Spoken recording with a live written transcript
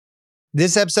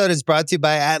This episode is brought to you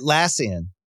by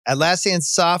Atlassian. Atlassian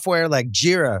software like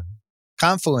Jira,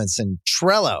 Confluence, and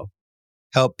Trello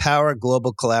help power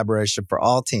global collaboration for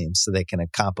all teams so they can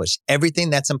accomplish everything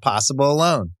that's impossible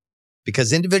alone.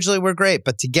 Because individually we're great,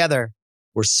 but together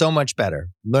we're so much better.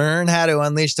 Learn how to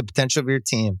unleash the potential of your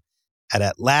team at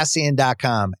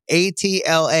Atlassian.com.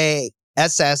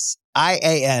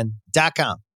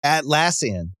 Atlassian.com.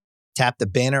 Atlassian. Tap the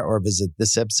banner or visit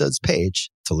this episode's page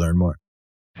to learn more.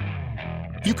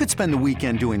 You could spend the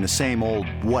weekend doing the same old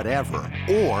whatever,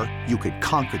 or you could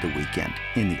conquer the weekend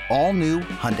in the all-new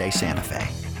Hyundai Santa Fe.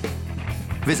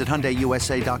 Visit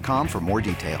HyundaiUSA.com for more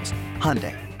details.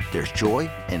 Hyundai, there's joy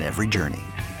in every journey.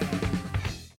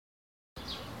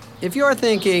 If you're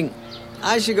thinking,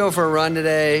 I should go for a run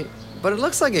today, but it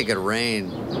looks like it could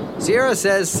rain, Sierra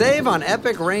says save on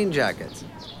Epic rain jackets.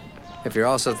 If you're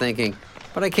also thinking,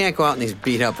 but I can't go out in these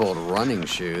beat-up old running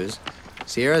shoes,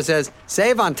 Sierra says,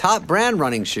 save on top brand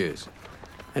running shoes.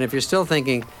 And if you're still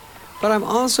thinking, but I'm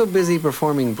also busy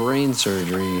performing brain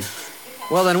surgery,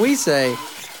 well, then we say,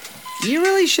 you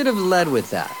really should have led with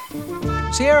that.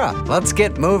 Sierra, let's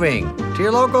get moving to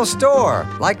your local store,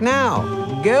 like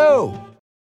now. Go!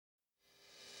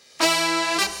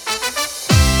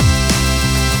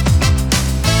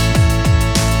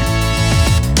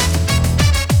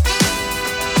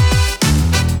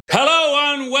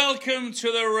 Welcome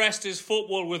to The Rest is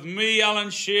Football with me, Alan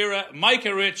Shearer,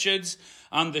 Micah Richards,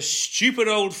 and the stupid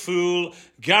old fool,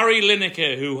 Gary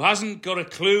Lineker, who hasn't got a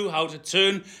clue how to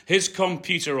turn his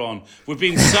computer on. We've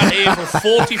been sat here for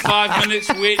 45 minutes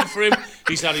waiting for him.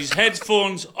 He's had his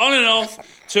headphones on and off,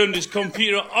 turned his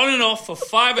computer on and off for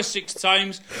 5 or 6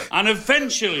 times, and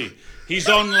eventually he's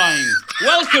online.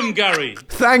 Welcome, Gary.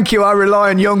 Thank you. I rely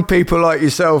on young people like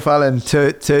yourself, Alan,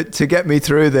 to get me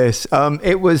through this.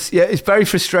 It's very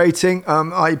frustrating.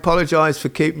 I apologise for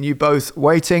keeping you both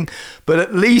waiting, but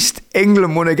at least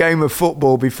England won a game of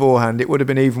football beforehand. It would have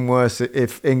been even worse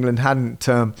if England hadn't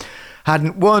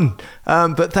won.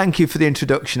 But thank you for the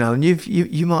introduction, Alan.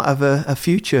 You might have a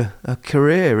future, a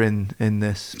career in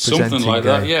this. Something like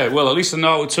that, yeah. Well, at least I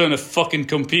know how to turn a fucking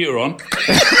computer on.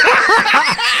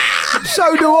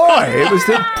 So do I.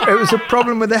 It was a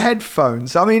problem with the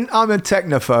headphones. I mean, I'm a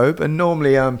technophobe, and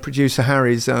normally producer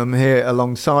Harry's here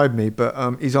alongside me,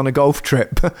 but he's on a golf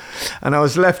trip, and I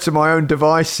was left to my own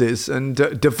devices. And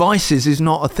devices is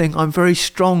not a thing I'm very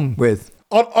strong with.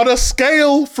 On a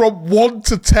scale from 1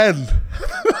 to 10,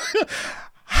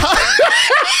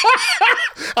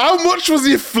 how much was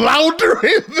he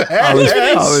floundering there? I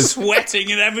was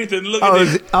sweating and everything. Look at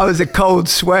him. I was a cold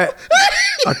sweat.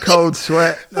 A cold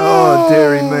sweat. Oh,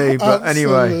 dearie me. But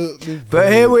anyway,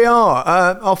 but here we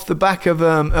are, off the back of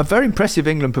a very impressive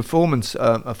England performance.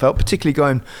 I felt, particularly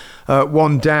going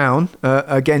 1 down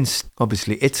against,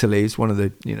 obviously, Italy is one of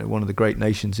the great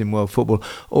nations in world football.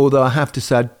 Although I have to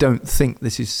say, I don't think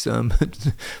this is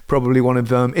probably one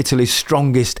of Italy's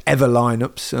strongest ever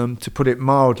lineups, to put it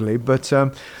mildly. But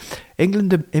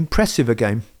England, impressive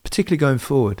again, particularly going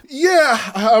forward.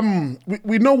 Yeah,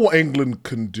 we know what England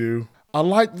can do. I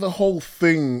like the whole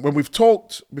thing. When we've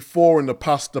talked before in the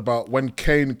past about when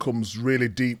Kane comes really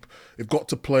deep, they've got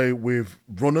to play with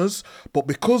runners. But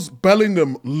because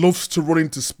Bellingham loves to run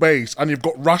into space and you've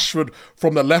got Rashford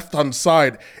from the left-hand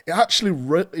side, it actually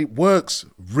it works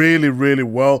really, really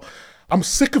well. I'm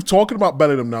sick of talking about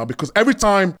Bellingham now because every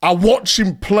time I watch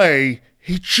him play,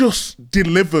 he just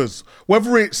delivers.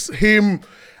 Whether it's him...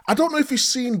 I don't know if you've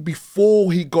seen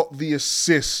before he got the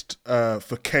assist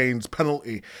for Kane's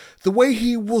penalty, the way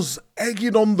he was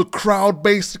egging on the crowd,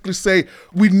 basically say,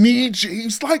 we need you.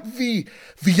 He's like the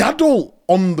adult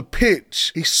on the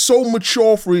pitch. He's so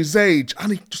mature for his age,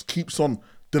 and he just keeps on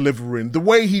delivering. The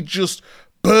way he just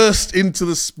burst into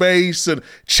the space and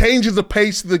changes the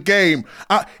pace of the game.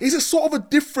 He's a sort of a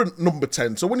different number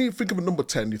 10. So when you think of a number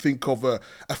 10, you think of a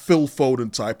Phil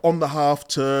Foden type, on the half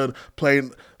turn,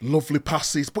 playing lovely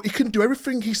passes, but he can do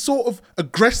everything. He's sort of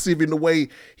aggressive in the way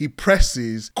he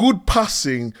presses, good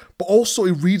passing, but also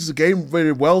he reads the game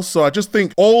very well. So I just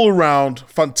think all around,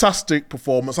 fantastic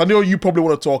performance. I know you probably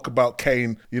want to talk about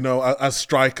Kane, as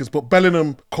strikers, but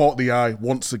Bellingham caught the eye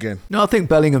once again. No, I think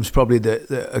Bellingham's probably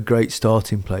a great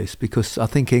starting place because I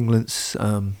think England's,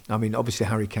 obviously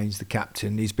Harry Kane's the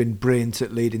captain. He's been brilliant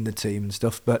at leading the team and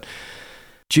stuff, but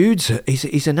Jude's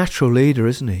he's a natural leader,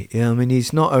 isn't he? Yeah, I mean,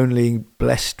 he's not only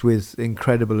blessed with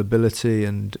incredible ability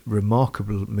and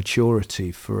remarkable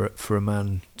maturity for a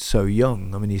man so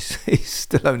young. I mean, he's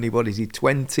still only, what is he,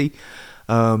 20?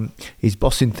 He's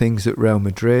bossing things at Real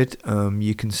Madrid.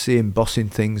 You can see him bossing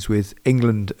things with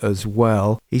England as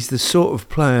well. He's the sort of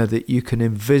player that you can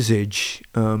envisage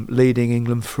leading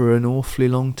England for an awfully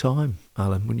long time.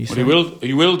 Alan, wouldn't you say? Well,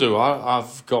 he will do.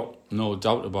 I've got no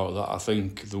doubt about that. I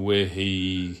think the way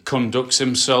he conducts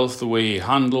himself, the way he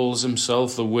handles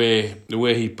himself, the way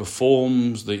he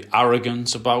performs, the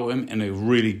arrogance about him in a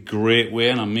really great way,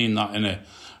 and I mean that in a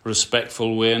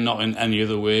respectful way, not in any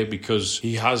other way, because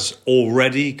he has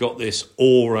already got this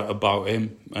aura about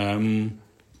him.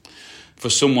 For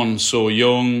someone so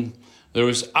young, there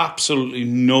is absolutely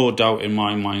no doubt in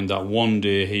my mind that one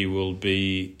day he will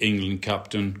be England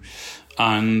captain,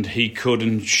 and he could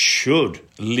and should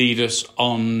lead us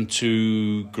on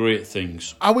to great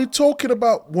things. Are we talking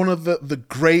about one of the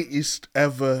greatest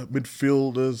ever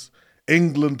midfielders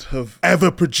England have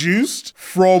ever produced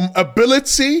from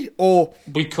ability, or?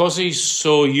 Because he's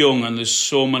so young and there's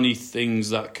so many things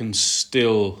that can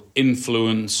still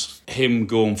influence him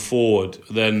going forward,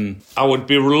 then I would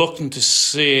be reluctant to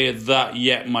say that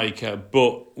yet, Micah,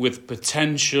 but with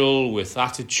potential, with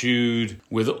attitude,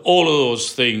 with all of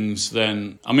those things,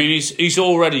 then, I mean, he's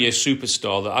already a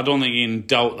superstar. I don't think you can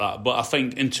doubt that, but I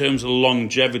think in terms of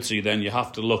longevity, then you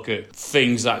have to look at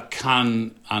things that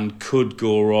can and could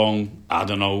go wrong. I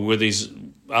don't know, with his...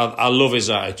 I love his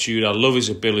attitude, I love his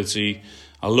ability,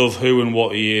 I love who and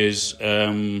what he is,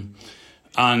 and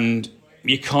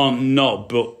you can't not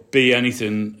but be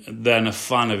anything than a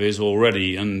fan of his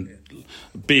already, and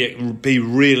be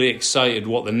really excited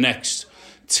what the next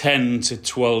 10 to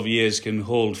 12 years can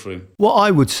hold for him. What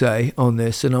I would say on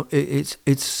this, and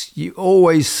it's you're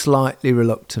always slightly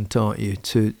reluctant, aren't you,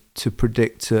 to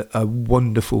predict a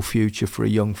wonderful future for a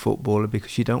young footballer,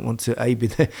 because you don't want to be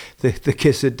the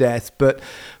kiss of death, but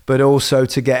also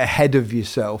to get ahead of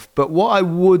yourself. But what I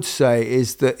would say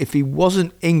is that if he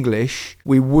wasn't English,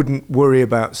 we wouldn't worry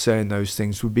about saying those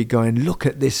things. We'd be going, look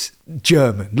at this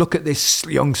German, look at this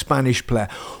young Spanish player.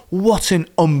 What an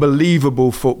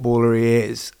unbelievable footballer he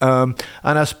is. And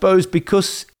I suppose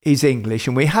because he's English,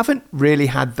 and we haven't really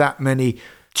had that many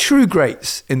true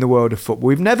greats in the world of football.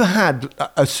 We've never had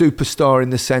a superstar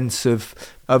in the sense of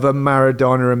a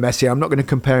Maradona or a Messi. I'm not going to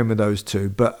compare him with those two,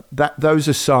 but those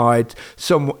aside,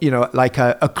 some, like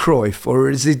a Cruyff or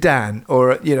a Zidane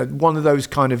or, one of those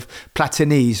kind of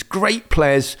Platinis, great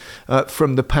players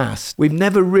from the past. We've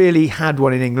never really had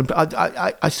one in England. But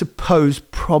I suppose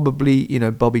probably,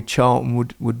 Bobby Charlton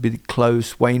would be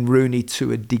close, Wayne Rooney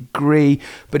to a degree,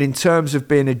 but in terms of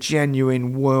being a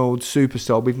genuine world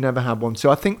superstar, we've never had one.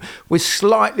 So I think we're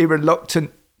slightly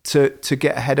reluctant to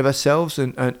get ahead of ourselves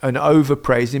and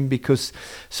overpraise him, because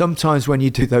sometimes when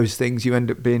you do those things you end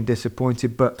up being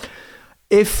disappointed. But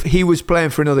if he was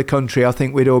playing for another country, I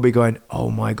think we'd all be going,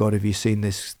 oh my God, have you seen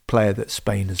this player that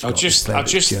Spain has got? I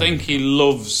just think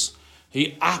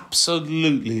he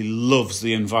absolutely loves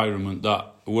the environment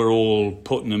that we're all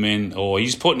putting him in, or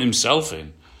he's putting himself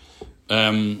in.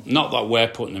 Not that we're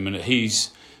putting him in it.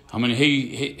 He's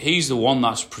the one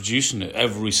that's producing it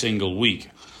every single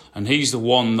week. And he's the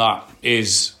one that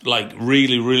is like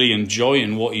really, really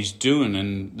enjoying what he's doing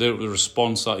and the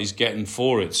response that he's getting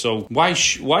for it. So why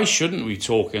shouldn't we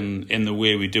talk in the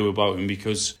way we do about him?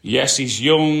 Because yes, he's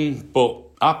young, but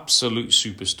absolute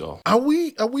superstar. Are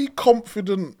we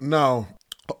confident now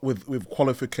with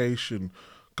qualification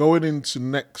going into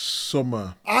next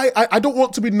summer? I don't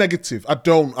want to be negative. I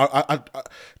don't. I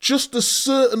just the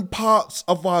certain parts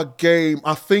of our game,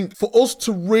 I think for us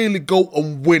to really go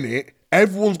and win it,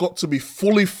 everyone's got to be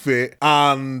fully fit,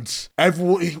 and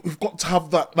we've got to have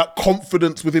that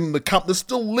confidence within the camp. There's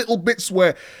still little bits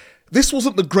where this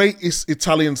wasn't the greatest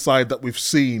Italian side that we've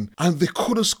seen, and they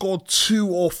could have scored 2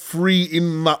 or 3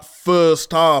 in that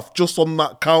first half just on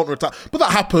that counter-attack. But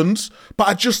that happens. But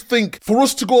I just think for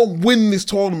us to go and win this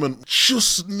tournament,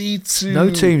 just need to... No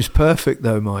team's perfect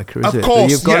though, Micah, is it? Of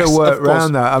course, you've got yes, to work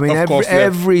around that. I mean,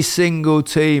 every single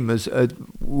team has,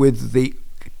 with the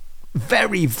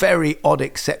very, very odd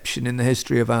exception in the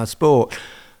history of our sport,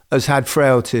 has had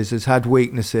frailties, has had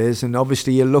weaknesses, and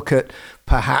obviously you look at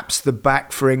perhaps the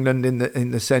back for England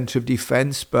in the centre of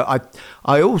defence. But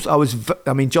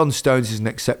John Stones is an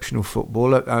exceptional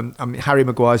footballer. Harry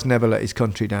Maguire's never let his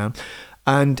country down.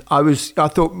 And I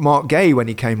thought Mark Gay, when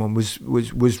he came on,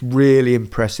 was really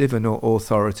impressive and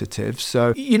authoritative.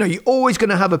 So, you're always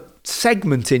going to have a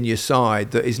segment in your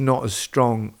side that is not as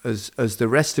strong as the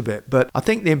rest of it. But I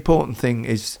think the important thing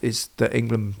is that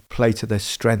England play to their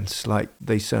strengths, like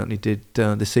they certainly did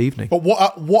this evening. But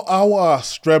what are our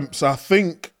strengths? I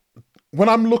think when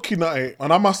I'm looking at it,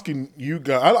 and I'm asking you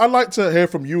guys, I'd like to hear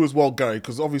from you as well, Gary,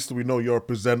 because obviously we know you're a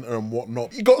presenter and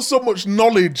whatnot. You got so much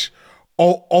knowledge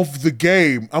of the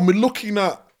game, and we're looking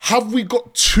at have we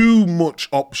got too much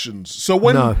options? So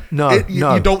when No.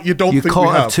 you don't You think we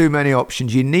can't have have too many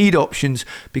options. You need options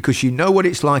because you know what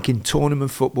it's like in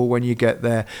tournament football when you get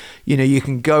there. You know, you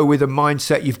can go with a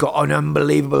mindset, you've got an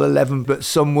unbelievable 11, but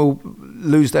some will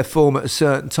lose their form at a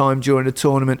certain time during a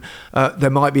tournament. There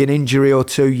might be an injury or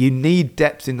two. You need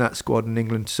depth in that squad, and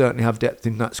England certainly have depth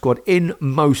in that squad in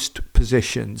most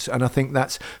positions. And I think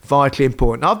that's vitally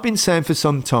important. I've been saying for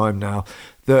some time now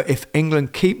that if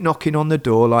England keep knocking on the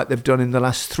door like they've done in the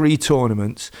last 3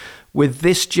 tournaments, with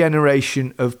this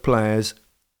generation of players,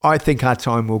 I think our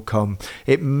time will come.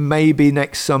 It may be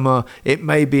next summer, it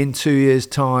may be in 2 years'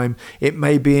 time, it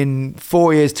may be in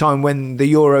 4 years' time when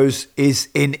the Euros is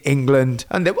in England.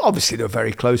 And obviously they were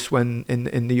very close when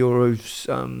in the Euros,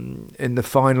 in the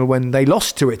final when they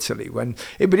lost to Italy. When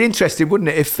it'd be interesting,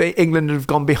 wouldn't it, if England had have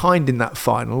gone behind in that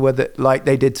final, whether like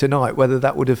they did tonight, whether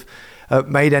that would have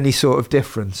made any sort of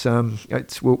difference.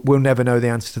 We'll never know the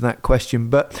answer to that question.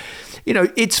 But, you know,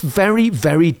 it's very,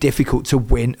 very difficult to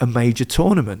win a major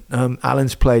tournament.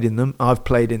 Alan's played in them. I've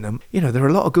played in them. You know, there are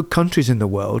a lot of good countries in the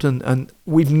world, and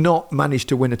we've not managed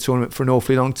to win a tournament for an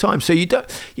awfully long time. So you don't,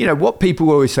 you know, what people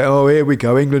always say, oh, here we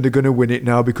go, England are going to win it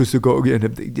now because they've got, you know,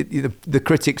 the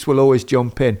critics will always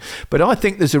jump in. But I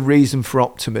think there's a reason for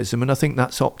optimism, and I think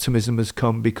that's optimism has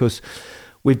come because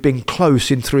we've been close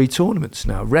in 3 tournaments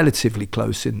now, relatively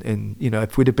close in, you know,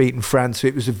 if we'd have beaten France,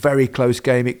 it was a very close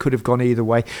game. It could have gone either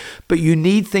way. But you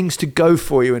need things to go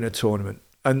for you in a tournament.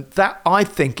 And that, I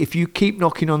think, if you keep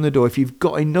knocking on the door, if you've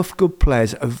got enough good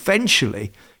players,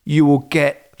 eventually you will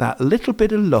get that little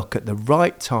bit of luck at the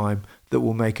right time that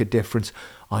will make a difference.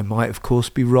 I might, of course,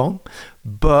 be wrong,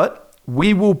 but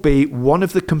we will be one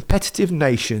of the competitive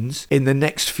nations in the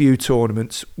next few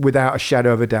tournaments without a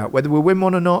shadow of a doubt. Whether we'll win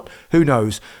one or not, who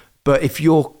knows? But if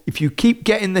you keep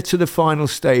getting there to the final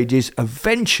stages,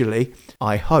 eventually,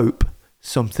 I hope,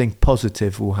 something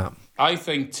positive will happen. I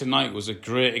think tonight was a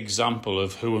great example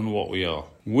of who and what we are.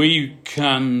 We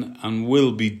can and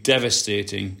will be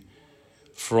devastating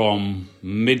from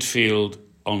midfield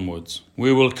onwards.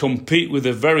 We will compete with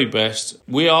the very best.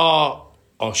 We are,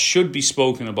 or should be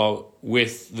spoken about,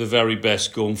 with the very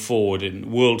best going forward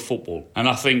in world football. And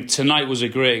I think tonight was a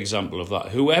great example of that.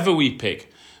 Whoever we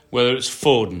pick, whether it's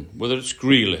Foden, whether it's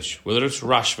Grealish, whether it's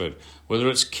Rashford, whether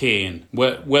it's Kane,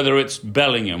 whether it's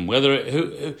Bellingham, whether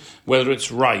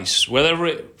it's Rice,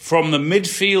 from the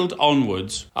midfield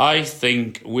onwards, I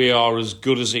think we are as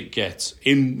good as it gets.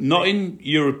 Not in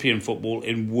European football,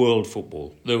 in world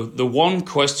football. The one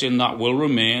question that will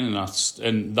remain,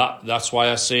 and that's why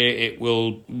I say it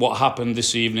will. What happened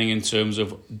this evening in terms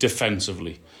of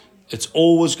defensively. It's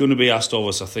always going to be asked of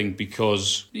us, I think,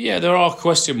 because there are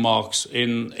question marks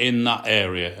in that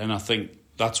area, and I think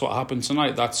that's what happened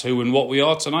tonight. That's who and what we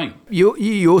are tonight.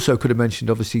 You also could have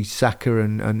mentioned, obviously, Saka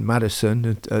and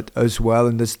Maddison as well,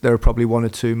 and there are probably 1 or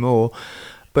 2 more.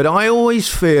 But I always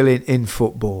feel in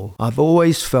football, I've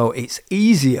always felt it's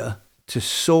easier to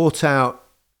sort out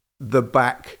the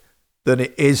back than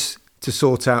it is to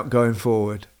sort out going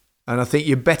forward. And I think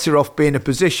you're better off being in a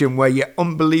position where you're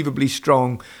unbelievably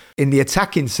strong in the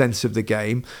attacking sense of the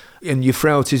game and your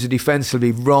frailties are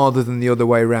defensively rather than the other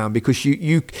way around, because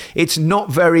it's not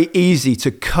very easy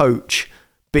to coach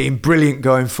being brilliant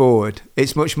going forward.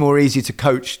 It's much more easy to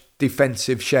coach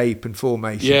defensive shape and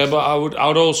formation. Yeah, but I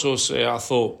would also say,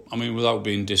 without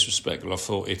being disrespectful, I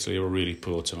thought Italy were really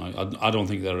poor tonight. I don't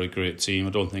think they're a great team. I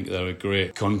don't think they're a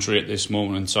great country at this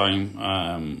moment in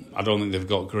time. I don't think they've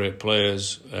got great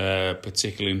players,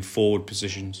 particularly in forward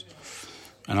positions.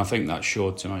 And I think that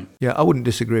showed tonight. Yeah, I wouldn't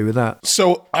disagree with that.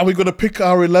 So, are we going to pick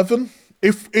our 11?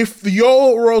 If the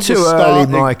Euros too are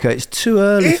starting... early, Micah. It's too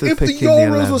early for picking the 11. If the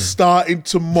Euros are starting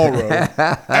tomorrow,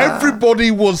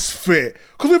 everybody was fit.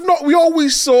 Because we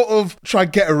always sort of try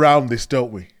and get around this,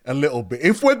 don't we? A little bit.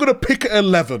 If we're going to pick at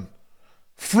 11,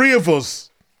 3 of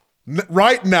us,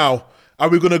 right now, are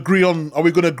we going to agree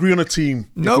on a team?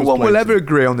 No one will ever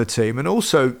agree on the team. And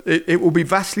also, it will be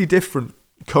vastly different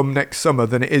come next summer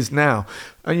than it is now.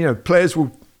 And, players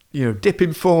will... dip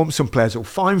in form. Some players will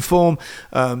find form.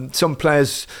 Some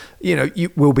players,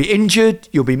 you will be injured.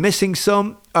 You'll be missing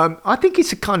some. I think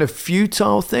it's a kind of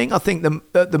futile thing. I think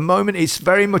at the moment it's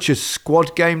very much a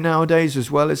squad game nowadays as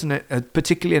well, isn't it?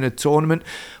 Particularly in a tournament.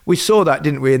 We saw that,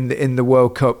 didn't we, in the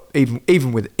World Cup?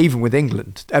 Even with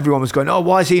England, everyone was going, "Oh,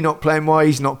 why is he not playing? Why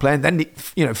he's not playing?" Then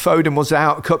Foden was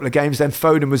out a couple of games. Then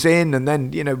Foden was in, and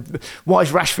then why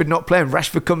is Rashford not playing?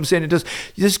 Rashford comes in and does.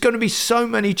 There's going to be so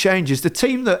many changes. The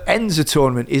team that ends a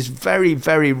tournament is very,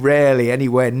 very rarely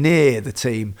anywhere near the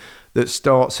team that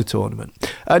starts a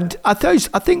tournament. And I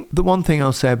think the one thing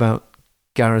I'll say about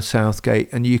Gareth Southgate,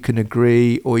 and you can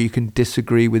agree or you can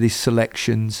disagree with his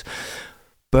selections.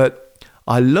 But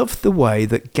I love the way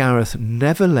that Gareth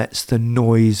never lets the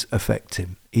noise affect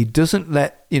him. He doesn't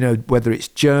let, whether it's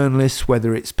journalists,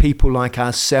 whether it's people like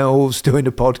ourselves doing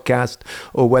a podcast,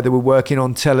 or whether we're working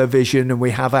on television and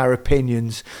we have our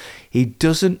opinions, he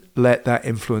doesn't let that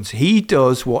influence. He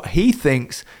does what he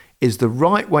thinks is the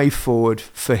right way forward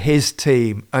for his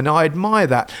team. And I admire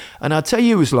that. And I'll tell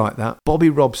you who was like that. Bobby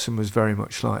Robson was very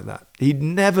much like that. He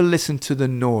never listened to the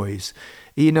noise.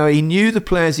 He knew the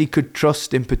players he could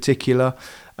trust in particular.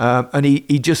 And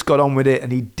he just got on with it,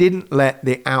 and he didn't let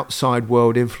the outside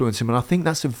world influence him. And I think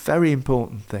that's a very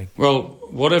important thing. Well,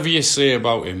 whatever you say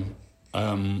about him,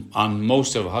 and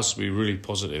most of it has to be really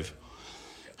positive,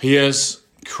 he has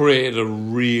created a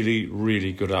really,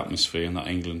 really good atmosphere in that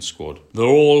England squad. They're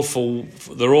all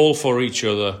for each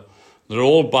other. They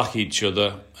all back each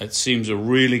other. It seems a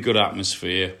really good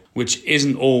atmosphere, which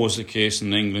isn't always the case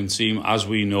in the England team, as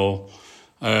we know.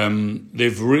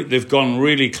 They've gone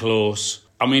really close.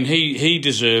 I mean, he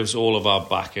deserves all of our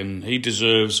backing. He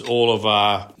deserves all of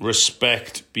our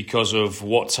respect because of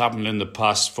what's happened in the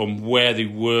past from where they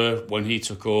were when he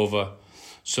took over.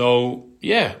 So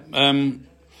yeah,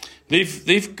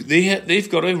 they've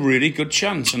got a really good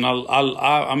chance, and I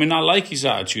like his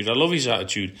attitude. I love his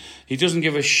attitude. He doesn't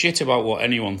give a shit about what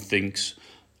anyone thinks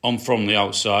from the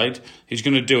outside. He's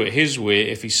going to do it his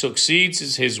way. If he succeeds,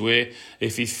 it's his way.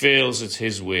 If he fails, it's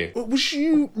his way. Was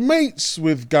you mates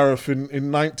with Gareth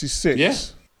in 96? Yeah.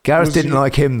 Gareth didn't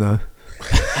like him, though.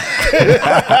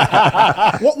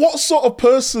 What sort of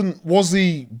person was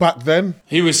he back then?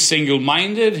 He was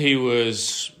single-minded. He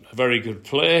was a very good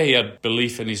player. He had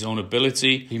belief in his own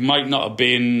ability. He might not have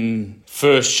been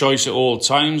first choice at all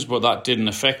times, but that didn't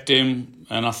affect him.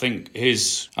 And I think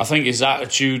his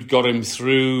attitude got him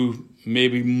through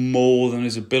maybe more than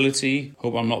his ability.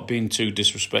 Hope I'm not being too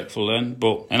disrespectful then.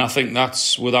 And I think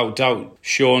that's without doubt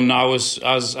shown now as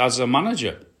a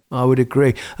manager. I would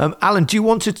agree. Alan, do you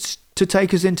want to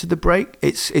take us into the break?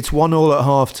 It's 1-1 at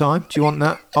half time. Do you want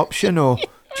that option, or do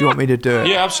you want me to do it?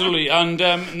 Yeah, absolutely. And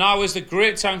now is the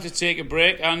great time to take a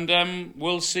break, and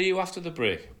we'll see you after the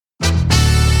break.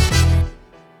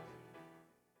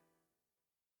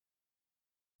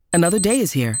 Another day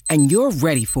is here, and you're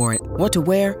ready for it. What to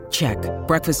wear? Check.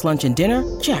 Breakfast, lunch, and dinner?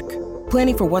 Check.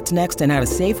 Planning for what's next and how to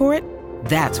save for it?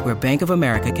 That's where Bank of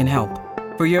America can help.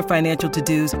 For your financial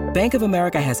to-dos, Bank of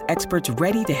America has experts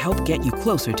ready to help get you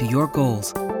closer to your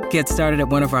goals. Get started at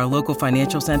one of our local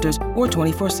financial centers or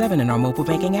 24/7 in our mobile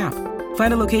banking app.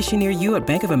 Find a location near you at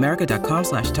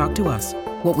bankofamerica.com/talktous.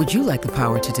 What would you like the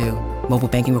power to do? Mobile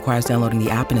banking requires downloading the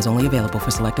app and is only available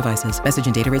for select devices. Message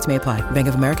and data rates may apply. Bank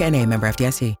of America NA, member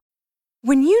FDIC.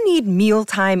 When you need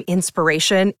mealtime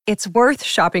inspiration, it's worth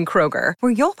shopping Kroger,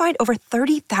 where you'll find over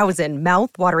 30,000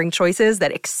 mouth-watering choices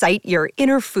that excite your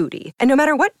inner foodie. And no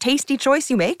matter what tasty choice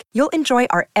you make, you'll enjoy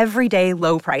our everyday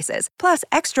low prices, plus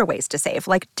extra ways to save,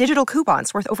 like digital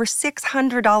coupons worth over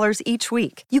 $600 each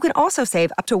week. You can also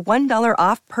save up to $1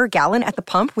 off per gallon at the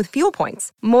pump with fuel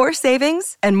points. More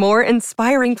savings and more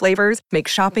inspiring flavors make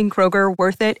shopping Kroger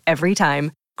worth it every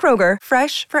time. Kroger,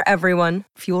 fresh for everyone.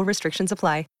 Fuel restrictions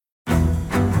apply.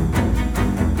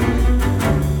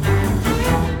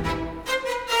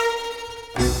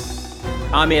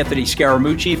 I'm Anthony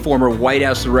Scaramucci, former White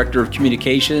House Director of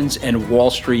Communications and Wall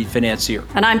Street financier.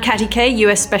 And I'm Katty Kay,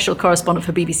 US Special Correspondent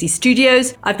for BBC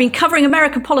Studios. I've been covering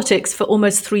American politics for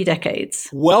almost 3 decades.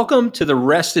 Welcome to The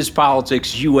Rest is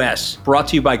Politics US, brought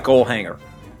to you by Goalhanger.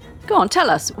 Go on, tell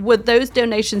us, were those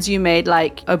donations you made,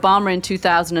 like Obama in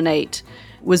 2008,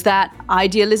 was that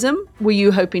idealism? Were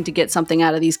you hoping to get something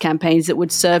out of these campaigns that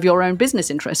would serve your own business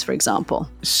interests, for example?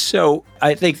 So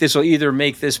I think this will either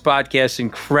make this podcast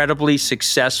incredibly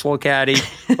successful, Katty,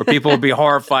 or people will be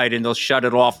horrified and they'll shut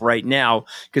it off right now,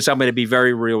 because I'm going to be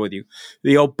very real with you.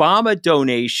 The Obama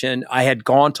donation, I had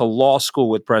gone to law school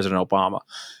with President Obama.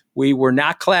 We were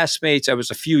not classmates. I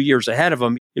was a few years ahead of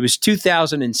him. It was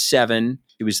 2007.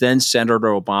 He was then Senator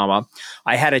Obama.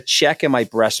 I had a check in my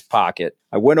breast pocket.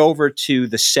 I went over to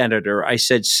the senator. I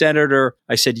said, Senator,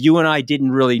 you and I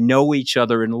didn't really know each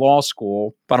other in law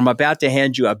school, but I'm about to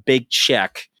hand you a big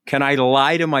check. Can I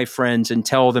lie to my friends and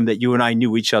tell them that you and I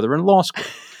knew each other in law school?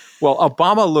 Well,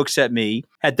 Obama looks at me,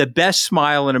 had the best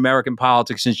smile in American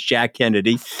politics since Jack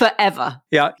Kennedy. Forever.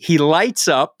 Yeah, he lights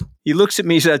up. He looks at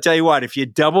me and says, I'll tell you what, if you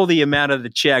double the amount of the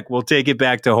check, we'll take it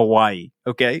back to Hawaii.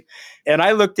 Okay. And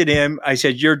I looked at him. I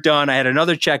said, you're done. I had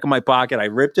another check in my pocket. I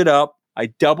ripped it up. I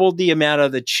doubled the amount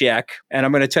of the check. And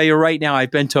I'm going to tell you right now, I've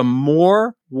been to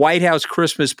more White House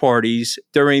Christmas parties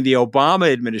during the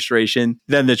Obama administration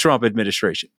than the Trump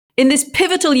administration. In this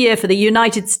pivotal year for the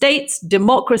United States,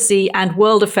 democracy, and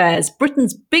world affairs,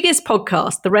 Britain's biggest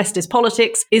podcast, The Rest is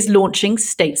Politics, is launching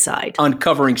stateside.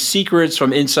 Uncovering secrets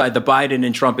from inside the Biden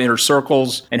and Trump inner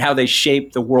circles and how they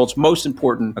shape the world's most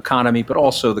important economy, but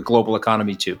also the global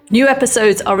economy too. New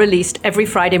episodes are released every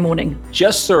Friday morning.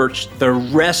 Just search The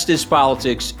Rest is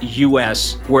Politics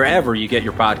US wherever you get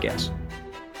your podcasts.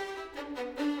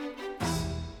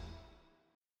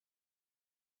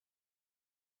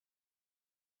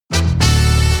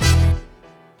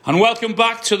 And welcome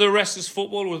back to The Rest is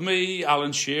Football with me,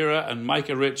 Alan Shearer, and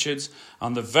Micah Richards,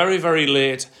 and the very, very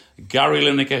late Gary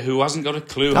Lineker, who hasn't got a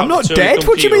clue. I'm not dead.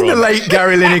 What do you mean the late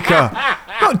Gary Lineker?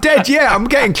 Not dead yet. I'm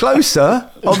getting closer,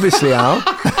 obviously, Al.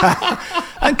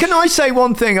 And can I say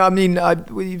one thing? I mean,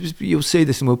 you'll see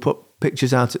this and we'll put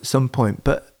pictures out at some point,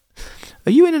 but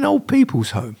are you in an old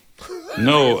people's home?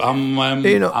 No, I'm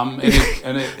in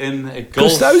a golf...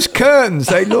 Because those curtains,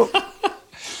 they look...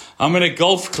 I'm in a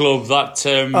golf club that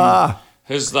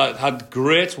has had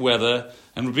great weather,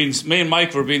 and me and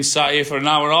Mike have been sat here for an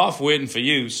hour and a half waiting for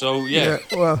you. So yeah.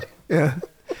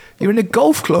 You're in a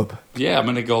golf club. Yeah, I'm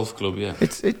in a golf club. Yeah.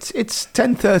 It's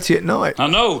 10:30 at night. I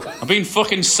know. I've been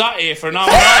fucking sat here for an hour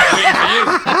and a half waiting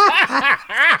for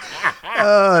you.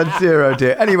 Oh dear, oh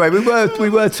dear. Anyway, we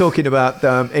were talking about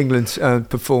England's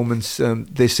performance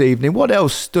this evening. What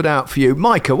else stood out for you,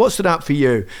 Micah? What stood out for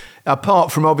you?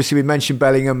 Apart from, obviously, we mentioned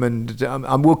Bellingham,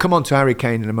 and we'll come on to Harry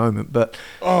Kane in a moment. But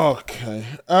okay,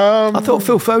 I thought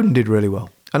Phil Foden did really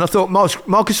well, and I thought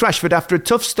Marcus Rashford, after a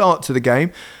tough start to the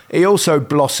game, he also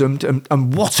blossomed.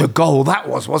 And what a goal that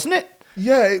was, wasn't it?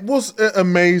 Yeah, it was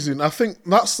amazing. I think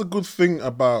that's the good thing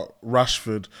about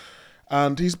Rashford,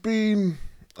 and he's been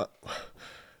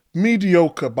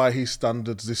mediocre by his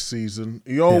standards this season.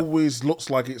 He always looks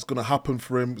like it's going to happen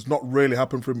for him. It's not really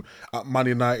happened for him at Man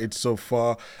United so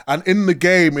far. And in the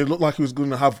game, it looked like he was going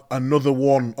to have another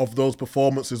one of those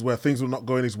performances where things were not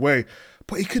going his way.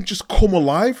 But he can just come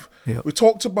alive. Yep. We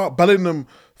talked about Bellingham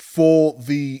for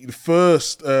the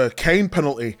first Kane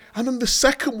penalty. And then the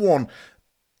second one,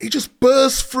 he just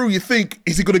bursts through. You think,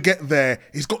 is he going to get there?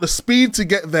 He's got the speed to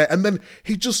get there. And then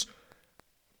he just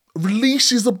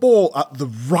releases the ball at the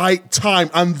right time,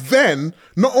 and then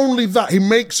not only that, he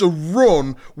makes a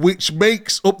run which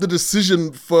makes up the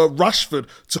decision for Rashford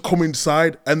to come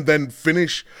inside and then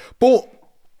finish. But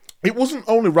it wasn't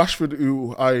only Rashford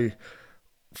who I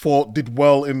thought did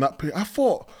well in that period. I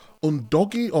thought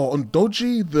Undogi,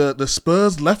 the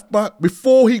Spurs left back,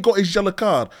 before he got his yellow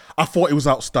card, I thought he was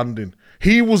outstanding.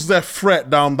 He was their threat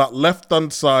down that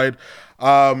left-hand side.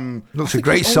 Looks a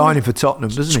great signing for Tottenham,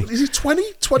 doesn't he? Is he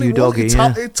 21?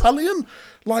 Udogi, Italian?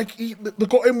 Like, they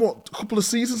got him, a couple of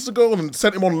seasons ago and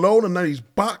sent him on loan, and now he's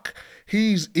back.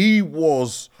 He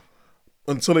was,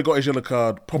 until he got his yellow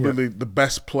card, probably the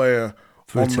best player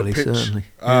for on Italy, the pitch. certainly.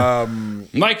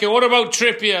 Micah, what about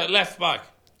Trippier, left back?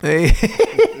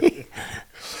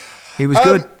 He was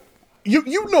good.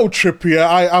 You know Trippier.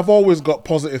 I've always got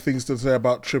positive things to say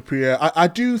about Trippier. I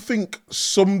do think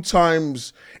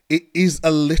sometimes it is a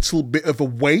little bit of a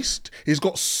waste. He's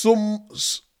got so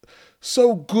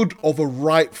good of a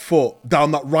right foot down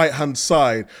that right-hand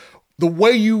side. The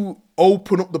way you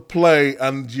open up the play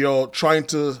and you're trying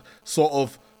to sort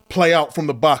of play out from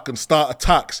the back and start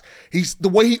attacks, the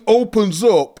way he opens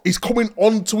up, he's coming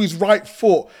onto his right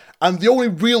foot, and the only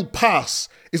real pass,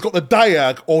 he's got the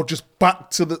diag or just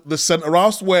back to the centre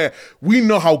half, where we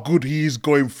know how good he is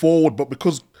going forward, but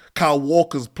because Kyle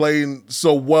Walker's playing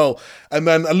so well, and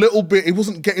then a little bit, he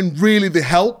wasn't getting really the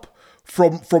help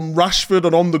from Rashford,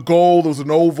 and on the goal there was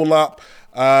an overlap,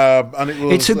 and it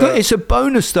was. It's a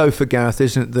bonus though for Gareth,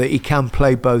 isn't it, that he can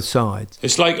play both sides?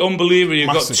 It's like unbelievable. You've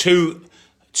got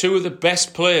two of the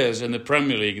best players in the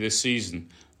Premier League this season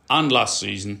and last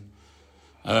season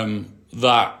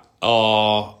that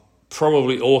are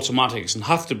probably automatics and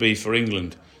have to be for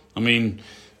England. I mean,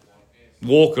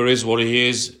 Walker is what he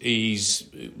is. He's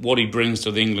what he brings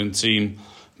to the England team.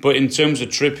 But in terms of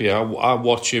Trippier, I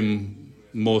watch him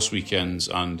most weekends,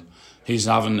 and he's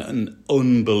having an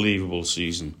unbelievable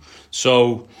season.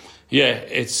 So,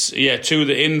 it's two of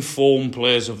the in-form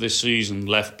players of this season,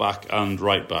 left back and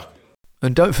right back.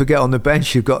 And don't forget, on the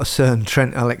bench, you've got a certain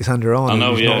Trent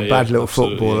Alexander-Arnold. Who's not a bad little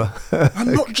footballer. Yeah.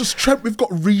 And not just Trent, we've got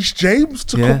Reece James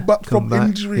to come back from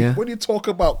injury. Yeah. When you talk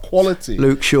about quality.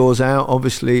 Luke Shaw's out,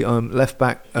 obviously, left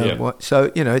back.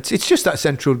 So, it's just that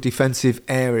central defensive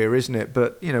area, isn't it?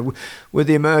 But, with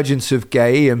the emergence of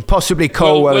Gay and possibly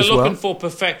Colwell as well. We're looking for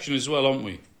perfection as well, aren't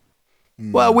we?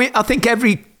 Well, I think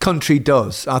every country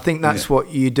does. I think that's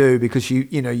what you do, because you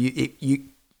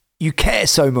you care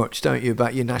so much, don't you,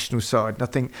 about your national side? And I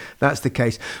think that's the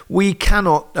case. We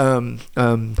cannot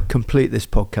complete this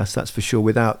podcast, that's for sure,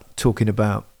 without talking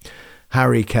about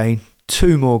Harry Kane.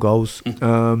 2 more goals.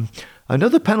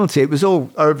 Another penalty. It was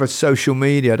all over social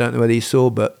media. I don't know whether you saw,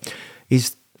 but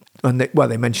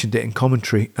they mentioned it in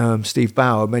commentary. Steve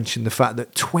Bauer mentioned the fact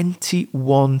that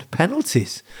 21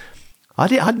 penalties. I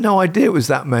had no idea it was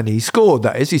that many. He scored,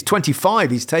 that is. He's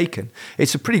 25 he's taken.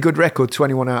 It's a pretty good record,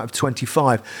 21 out of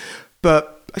 25.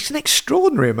 But it's an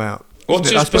extraordinary amount.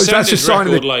 What's his percentage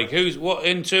record like? Who's what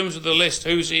in terms of the list?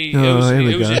 Who's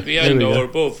it behind or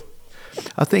above?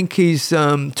 I think he's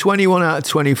 21 out of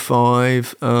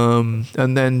 25, and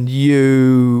then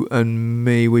you and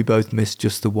me, we both missed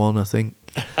just the one, I think.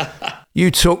 You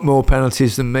took more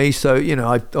penalties than me, so,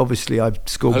 I've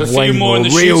scored way more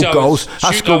real goals.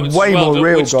 I scored way more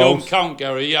real goals. Which don't count,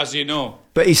 Gary, as you know.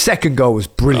 But his second goal was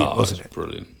brilliant, wasn't it?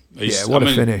 Brilliant. What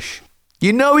a finish.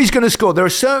 You know he's going to score. There are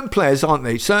certain players, aren't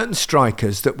there, certain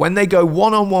strikers, that when they go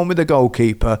one-on-one with the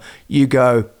goalkeeper, you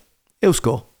go, he'll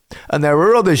score. And there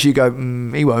are others you go,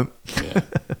 he won't. Yeah.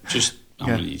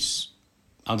 I mean,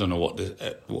 I don't know what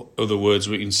other words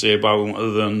we can say about him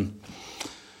other than,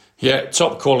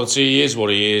 top quality. He is what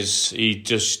he is. He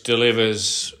just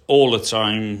delivers all the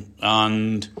time.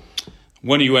 And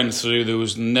when he went through, there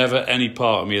was never any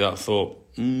part of me that thought,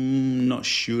 not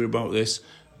sure about this.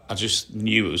 I just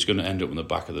knew it was going to end up in the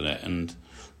back of the net. And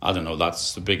I don't know,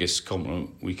 that's the biggest compliment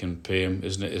we can pay him,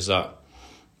 isn't it? Is that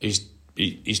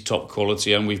he's top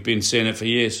quality, and we've been saying it for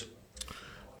years.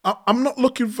 I'm not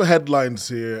looking for headlines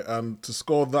here and to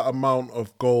score that amount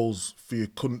of goals for your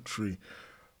country.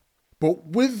 But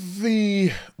with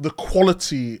the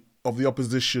quality of the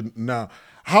opposition now,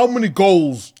 how many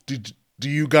goals do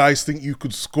you guys think you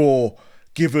could score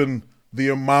given the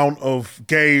amount of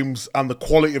games and the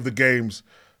quality of the games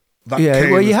that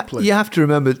Kane has played? You have to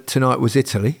remember tonight was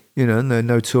Italy, and they're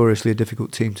notoriously a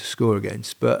difficult team to score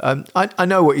against. But I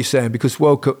know what you're saying, because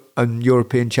World Cup and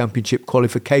European Championship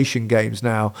qualification games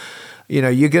now,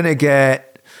 you're going to get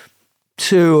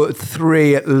 2 or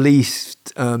 3 at least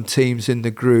teams in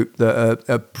the group that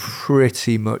are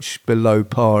pretty much below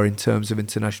par in terms of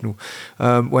international.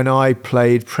 When I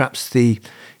played, perhaps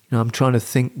I'm trying to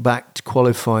think back to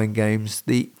qualifying games,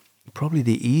 probably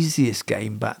the easiest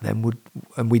game back then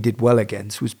and we did well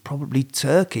against, was probably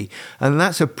Turkey. And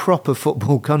that's a proper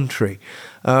football country.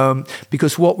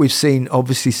 Because what we've seen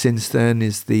obviously since then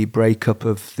is the breakup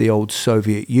of the old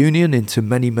Soviet Union into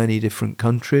many, many different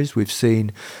countries. We've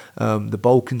seen the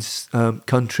Balkans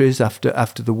countries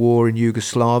after the war in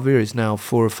Yugoslavia is now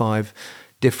 4 or 5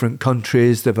 different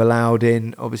countries. They've allowed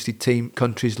in obviously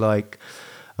countries like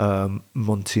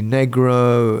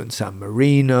Montenegro and San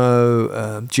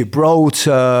Marino,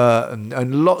 Gibraltar,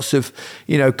 and lots of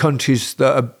countries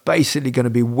that are basically going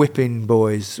to be whipping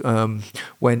boys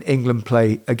when England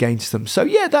play against them. So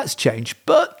that's changed.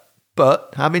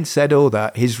 But having said all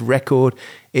that, his record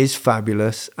is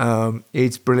fabulous.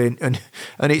 It's brilliant, and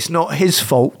it's not his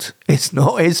fault. It's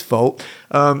not his fault.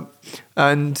 So.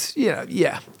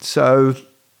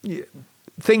 Yeah.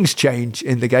 Things change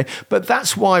in the game, but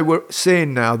that's why we're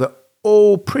seeing now that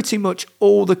pretty much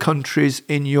all the countries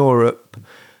in Europe,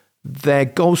 their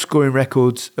goal scoring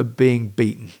records are being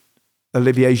beaten.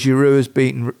 Olivier Giroud has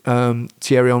beaten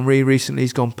Thierry Henry recently.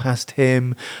 He's gone past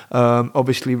him.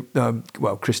 Obviously,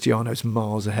 Cristiano's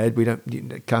miles ahead. We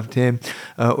don't count him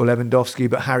or Lewandowski,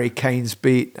 but Harry Kane's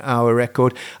beat our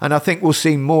record. And I think we'll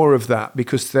see more of that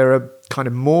because there are kind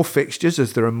of more fixtures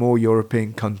as there are more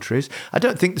European countries. I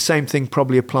don't think the same thing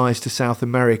probably applies to South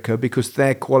America because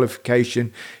their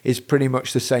qualification is pretty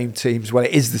much the same teams. Well,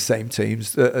 it is the same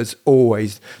teams as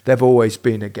always. They've always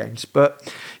been against.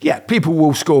 But yeah, people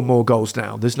will score more goals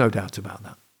now. There's no doubt about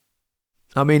that.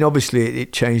 I mean, obviously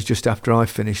it changed just after I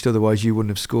finished. Otherwise, you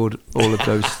wouldn't have scored all of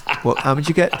those. How did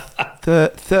you get?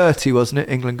 30, wasn't it?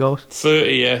 England goals?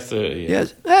 30, 30. Yeah,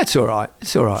 that's all right.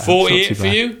 It's all right. 48 for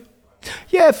you?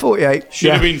 Yeah, 48.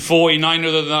 Should have been 49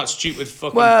 other than that stupid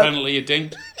fucking penalty you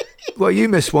dinked. Well, you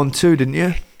missed one too, didn't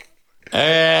you?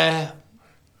 Yeah,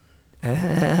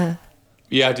 I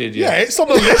did, yeah. Yeah, it's on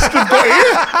the list we've got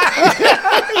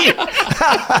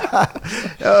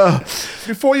here.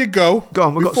 Before you go,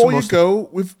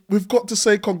 we've got to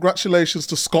say congratulations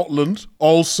to Scotland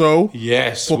also.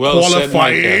 Yes, for well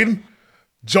qualifying. Said,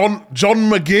 John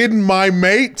McGinn, my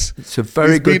mate. It's a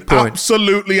very good point.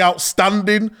 Absolutely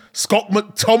outstanding. Scott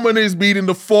McTominay has been in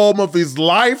the form of his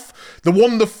life. They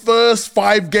won the first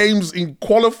 5 games in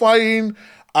qualifying,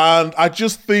 And I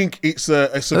just think it's a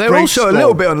They were great also story. a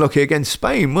little bit unlucky against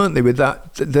Spain, weren't they? With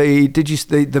that, the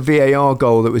VAR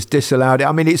goal that was disallowed?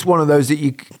 I mean, it's one of those that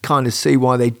you kind of see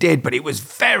why they did, but it was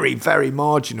very, very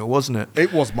marginal, wasn't it?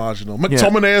 It was marginal.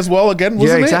 McTominay as well, again,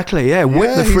 wasn't it? Yeah, exactly. Yeah,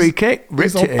 whipped the free kick,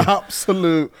 ripped he's it in.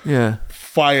 Absolute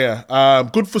fire.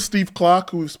 Good for Steve Clarke,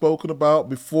 who we've spoken about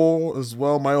before as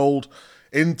well. My old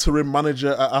interim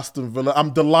manager at Aston Villa.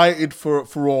 I'm delighted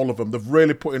for all of them. They've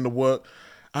really put in the work.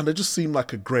 And they just seem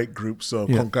like a great group, so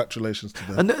congratulations to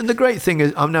them. And the great thing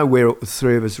is, I know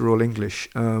three of us are all English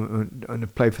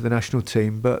and play for the national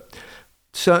team, but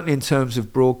certainly in terms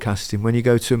of broadcasting, when you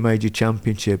go to a major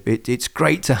championship, it's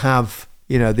great to have,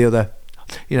 the other,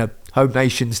 home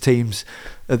nations teams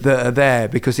that are there,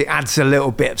 because it adds a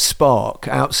little bit of spark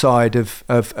outside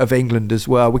of England as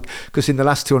well. Because in the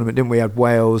last tournament, didn't we, had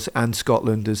Wales and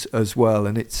Scotland as well,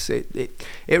 and it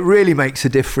really makes a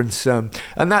difference. And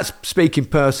that's speaking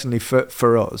personally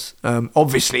for us.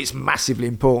 Obviously, it's massively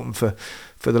important for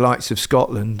the likes of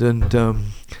Scotland,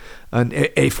 and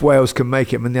if Wales can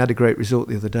make it, I mean, they had a great result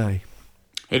the other day.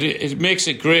 It makes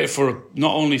it great for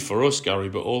not only for us, Gary,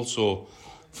 but also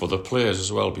for the players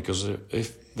as well, because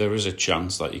if there is a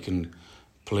chance that you can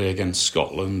play against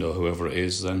Scotland or whoever it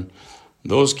is, then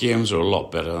those games are a lot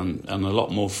better and a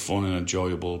lot more fun and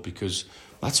enjoyable, because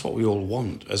that's what we all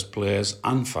want as players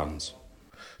and fans.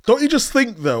 Don't you just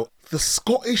think, though, the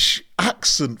Scottish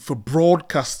accent for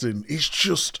broadcasting is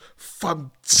just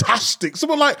fantastic.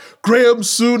 Someone like Graham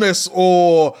Souness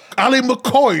or Ali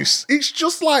McCoy, it's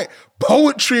just like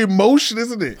poetry in motion,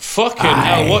 isn't it? Fucking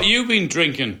hell, what you been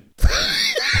drinking?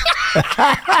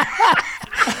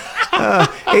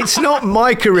 It's not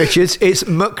Micah Richards, it's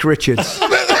Muck Richards.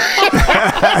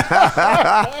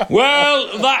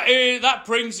 Well, that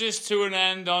brings us to an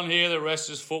end on Here the Rest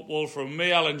is Football from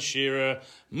me, Alan Shearer,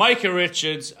 Micah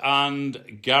Richards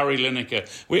and Gary Lineker.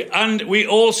 We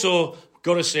also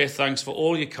got to say thanks for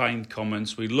all your kind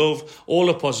comments. We love all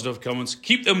the positive comments.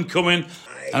 Keep them coming.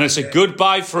 And it's a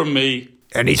goodbye from me.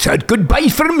 And it's a goodbye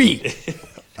from me.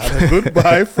 And a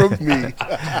goodbye from me.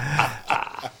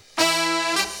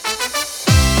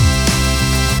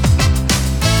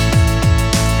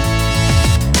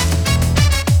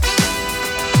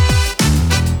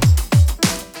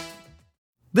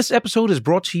 This episode is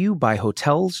brought to you by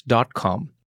Hotels.com.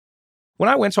 When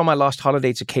I went on my last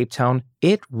holiday to Cape Town,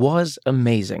 it was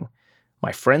amazing.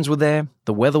 My friends were there,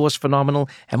 the weather was phenomenal,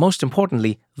 and most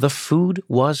importantly, the food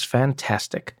was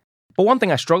fantastic. But one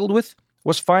thing I struggled with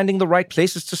was finding the right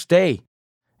places to stay.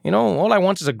 All I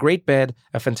want is a great bed,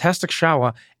 a fantastic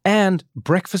shower, and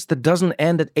breakfast that doesn't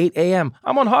end at 8 a.m.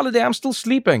 I'm on holiday, I'm still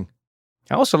sleeping.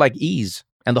 I also like ease,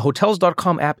 and the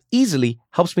Hotels.com app easily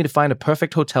helps me to find a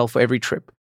perfect hotel for every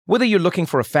trip. Whether you're looking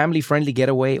for a family-friendly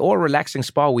getaway or a relaxing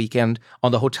spa weekend,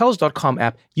 on the Hotels.com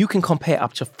app, you can compare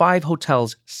up to 5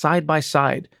 hotels side by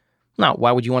side. Now,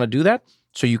 why would you want to do that?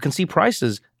 So you can see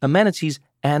prices, amenities,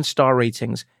 and star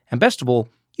ratings. And best of all,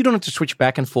 you don't have to switch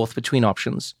back and forth between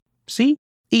options. See?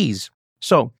 Ease.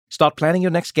 So, start planning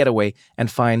your next getaway and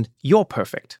find your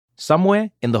perfect somewhere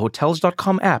in the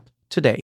Hotels.com app today.